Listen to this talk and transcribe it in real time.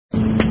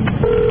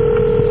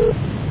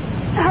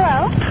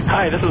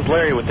Hi, this is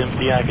Larry with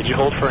MCI. Could you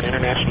hold for an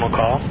international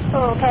call?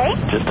 Okay.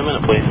 Just a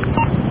minute, please.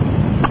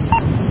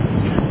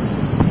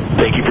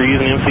 Thank you for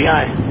using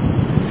MCI.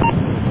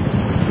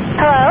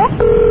 Hello?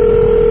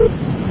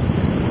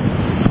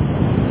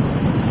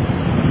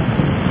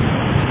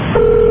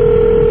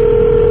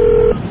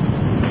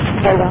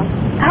 Hello?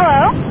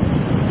 Hello?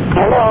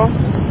 Hello?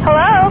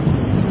 Hello?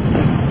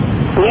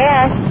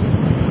 Yes.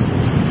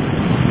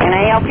 Can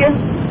I help you?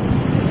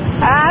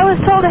 I was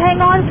told to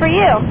hang on for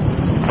you.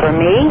 For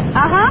me?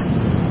 Uh-huh.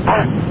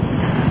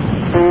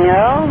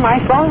 No, my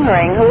phone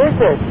rang. Who is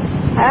this?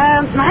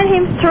 My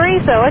name's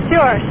Teresa. What's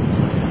yours?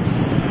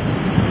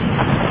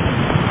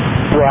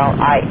 Well,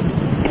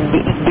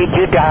 did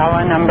you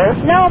dial a number?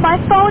 No, my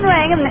phone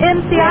rang and the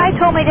MCI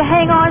told me to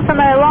hang on for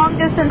my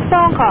long-distance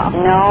phone call.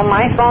 No,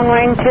 my phone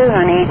rang too,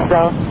 honey,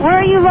 so... Where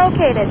are you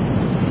located?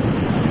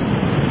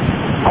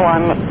 Oh,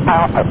 I'm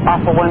off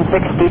of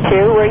 162.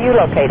 Where are you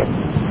located?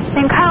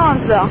 In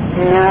Collinsville.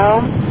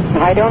 No,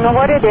 I don't know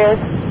what it is.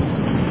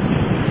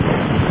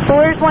 So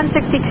where's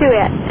 162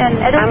 at?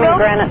 In Edwardsville? I'm in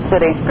Granite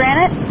City.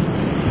 Granite?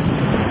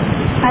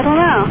 I don't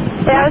know.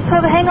 Yeah, I was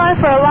told to hang on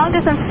for a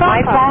long-distance phone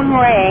My call. phone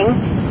rang,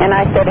 and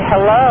I said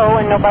hello,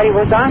 and nobody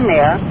was on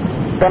there.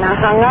 Then I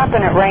hung up,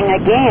 and it rang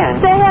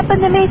again. That happened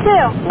to me,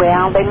 too.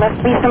 Well, there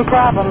must be some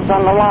problems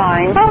on the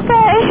line.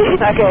 Okay.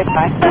 Okay,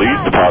 bye. Please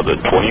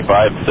deposit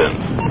 25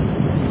 cents.